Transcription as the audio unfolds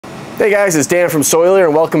Hey guys, it's Dan from Soileater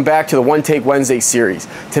and welcome back to the One Take Wednesday series.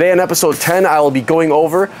 Today on episode 10, I will be going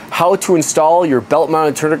over how to install your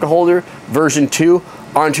belt-mounted tourniquet holder version 2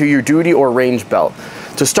 onto your duty or range belt.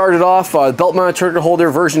 To start it off, belt-mounted tourniquet holder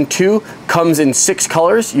version 2 comes in 6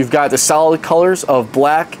 colors. You've got the solid colors of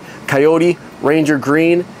black, coyote, ranger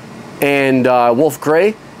green, and wolf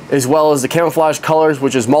gray, as well as the camouflage colors,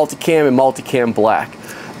 which is multicam and multicam black.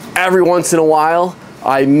 Every once in a while,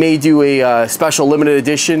 I may do a special limited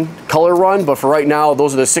edition color run, but for right now,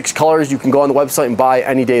 those are the 6 colors you can go on the website and buy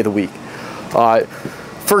any day of the week.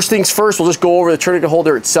 First things first, we'll just go over the tourniquet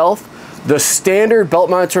holder itself. The standard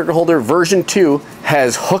belt-mounted tourniquet holder version 2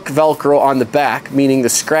 has hook Velcro on the back, meaning the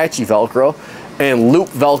scratchy Velcro, and loop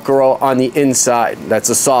Velcro on the inside. That's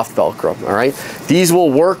a soft Velcro, all right? These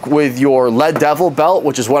will work with your Lead Devil belt,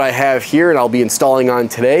 which is what I have here and I'll be installing on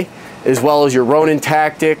today, as well as your Ronin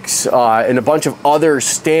Tactics and a bunch of other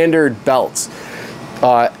standard belts.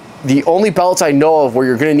 The only belts I know of where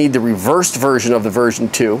you're going to need the reversed version of the version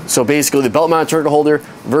 2, so basically the belt-mounted tourniquet holder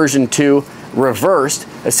version 2 reversed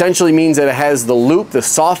essentially means that it has the loop, the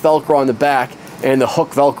soft Velcro on the back, and the hook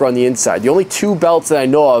Velcro on the inside. The only 2 belts that I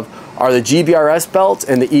know of are the GBRS belt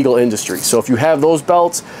and the Eagle Industries. So if you have those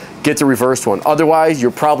belts, get the reversed one. Otherwise, you're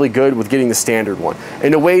probably good with getting the standard one.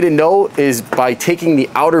 And a way to know is by taking the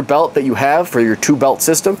outer belt that you have for your 2-belt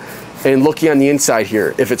system and looking on the inside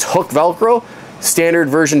here. If it's hook Velcro, standard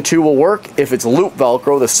version 2 will work. If it's loop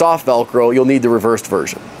Velcro, the soft Velcro, you'll need the reversed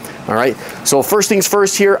version. All right, so first things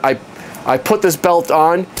first here, I put this belt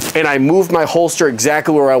on and I move my holster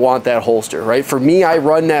exactly where I want that holster, right? For me, I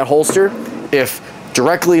run that holster if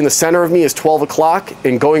directly in the center of me is 12 o'clock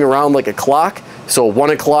and going around like a clock. So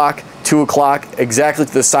 1 o'clock, 2 o'clock, exactly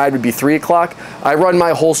to the side would be 3 o'clock. I run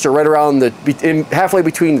my holster right around halfway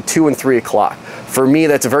between the 2 and 3 o'clock. For me,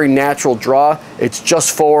 that's a very natural draw. It's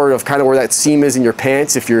just forward of kind of where that seam is in your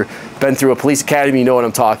pants. If you've been through a police academy, you know what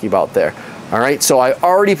I'm talking about there. All right, so I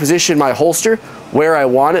already positioned my holster where I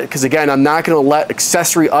want it, because again, I'm not going to let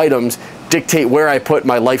accessory items dictate where I put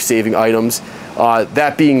my life-saving items,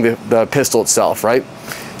 that being the pistol itself, right?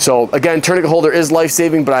 So again, tourniquet holder is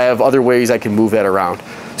life-saving, but I have other ways I can move that around.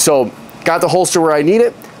 So got the holster where I need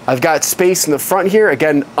it. I've got space in the front here,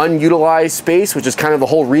 again, unutilized space, which is kind of the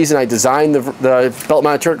whole reason I designed the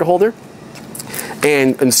belt-mounted tourniquet holder.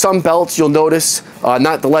 And in some belts, you'll notice,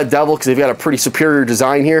 not the Lead Devil, because they've got a pretty superior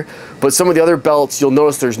design here, but some of the other belts, you'll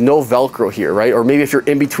notice there's no Velcro here, right? Or maybe if you're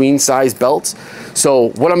in between size belts. So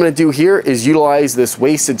what I'm going to do here is utilize this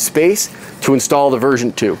wasted space to install the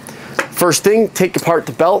version 2. First thing, take apart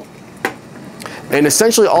the belt. And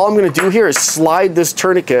essentially all I'm going to do here is slide this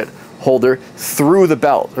tourniquet holder through the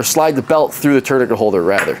belt, or slide the belt through the tourniquet holder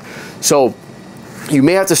rather. So you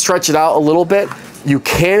may have to stretch it out a little bit. You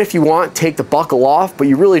can, if you want, take the buckle off, but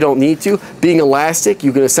you really don't need to. Being elastic,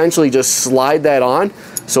 you can essentially just slide that on.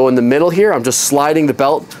 So in the middle here, I'm just sliding the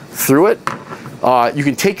belt through it. You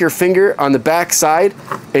can take your finger on the back side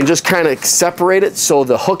and just kind of separate it so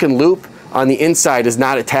the hook and loop on the inside is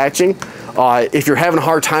not attaching. If you're having a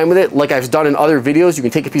hard time with it, like I've done in other videos, you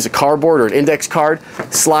can take a piece of cardboard or an index card,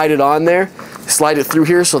 slide it on there, slide it through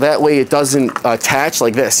here so that way it doesn't attach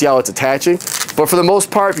like this. See how it's attaching? But for the most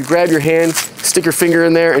part, if you grab your hand, stick your finger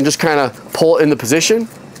in there and just kind of pull it into position,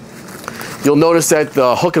 you'll notice that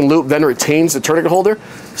the hook and loop then retains the tourniquet holder,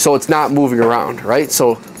 so it's not moving around, right?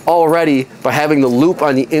 So already by having the loop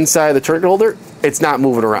on the inside of the tourniquet holder, it's not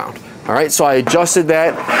moving around. All right, so I adjusted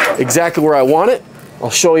that exactly where I want it. I'll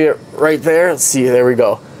show you right there. Let's see, there we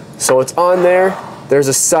go. So it's on there. There's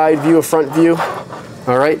a side view, a front view.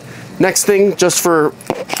 All right, next thing, just for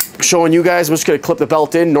showing you guys, I'm just gonna clip the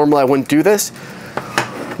belt in. Normally I wouldn't do this.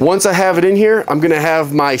 Once I have it in here, I'm gonna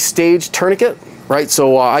have my staged tourniquet, right?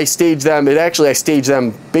 So I stage them, I stage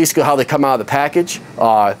them basically how they come out of the package.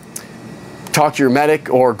 Talk to your medic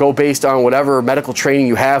or go based on whatever medical training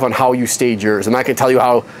you have on how you stage yours. I'm not gonna tell you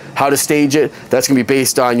how to stage it. That's gonna be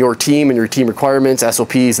based on your team and your team requirements,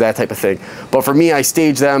 SOPs, that type of thing. But for me, I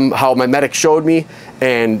stage them how my medic showed me,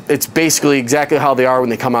 and it's basically exactly how they are when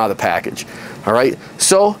they come out of the package. All right,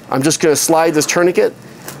 so I'm just gonna slide this tourniquet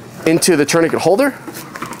into the tourniquet holder.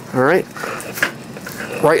 All right,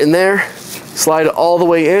 right in there, slide it all the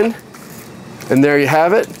way in, and there you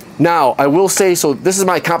have it. Now, I will say, so this is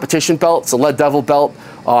my competition belt. It's a Lead Devil belt.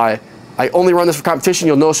 I only run this for competition.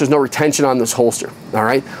 You'll notice there's no retention on this holster, all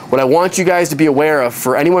right? What I want you guys to be aware of,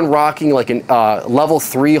 for anyone rocking like a level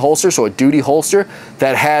 3 holster, so a duty holster,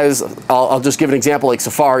 that has, I'll just give an example like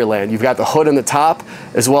Safariland. You've got the hood on the top,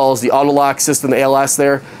 as well as the auto lock system, the ALS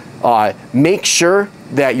there. Make sure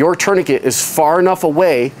that your tourniquet is far enough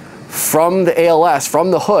away from the ALS,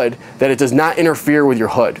 from the hood, that it does not interfere with your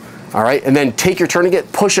hood. All right, and then take your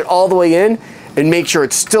tourniquet, push it all the way in, and make sure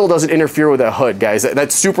it still doesn't interfere with that hood, guys.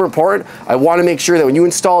 That's super important. I want to make sure that when you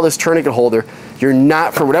install this tourniquet holder, you're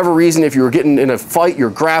not, for whatever reason, if you were getting in a fight, you're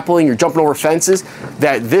grappling, you're jumping over fences,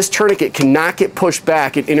 that this tourniquet cannot get pushed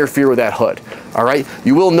back and interfere with that hood. All right,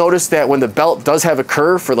 you will notice that when the belt does have a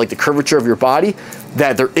curve for like the curvature of your body,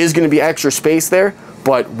 that there is going to be extra space there.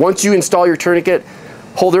 But once you install your tourniquet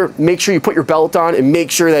holder, make sure you put your belt on and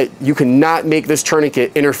make sure that you cannot make this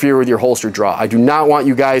tourniquet interfere with your holster draw. I do not want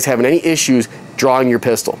you guys having any issues drawing your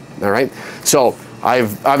pistol. All right, so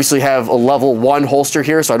I've obviously have a level 1 holster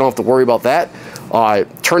here, so I don't have to worry about that.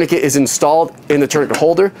 Tourniquet is installed in the tourniquet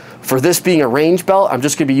holder. For this being a range belt, I'm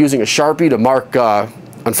just going to be using a Sharpie to mark,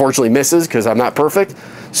 unfortunately, misses because I'm not perfect.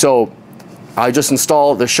 So I just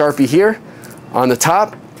install the Sharpie here on the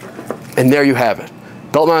top, and there you have it.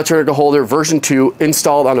 Belt mounted tourniquet holder version 2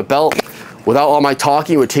 installed on a belt. Without all my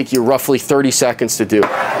talking, it would take you roughly 30 seconds to do.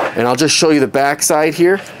 And I'll just show you the back side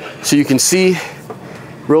here so you can see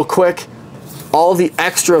real quick all the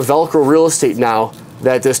extra Velcro real estate now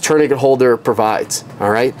that this tourniquet holder provides. All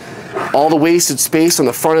right, all the wasted space on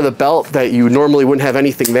the front of the belt that you normally wouldn't have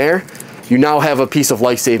anything there, you now have a piece of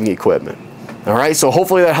life-saving equipment. All right, so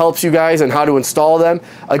hopefully that helps you guys on how to install them.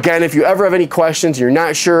 Again, if you ever have any questions, you're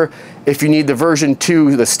not sure if you need the version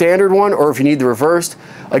 2, the standard one, or if you need the reversed,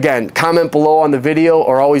 again, comment below on the video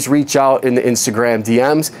or always reach out in the Instagram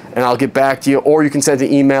DMs and I'll get back to you, or you can send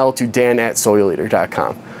an email to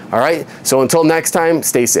dan@soileater.com. All right, so until next time,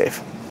 stay safe.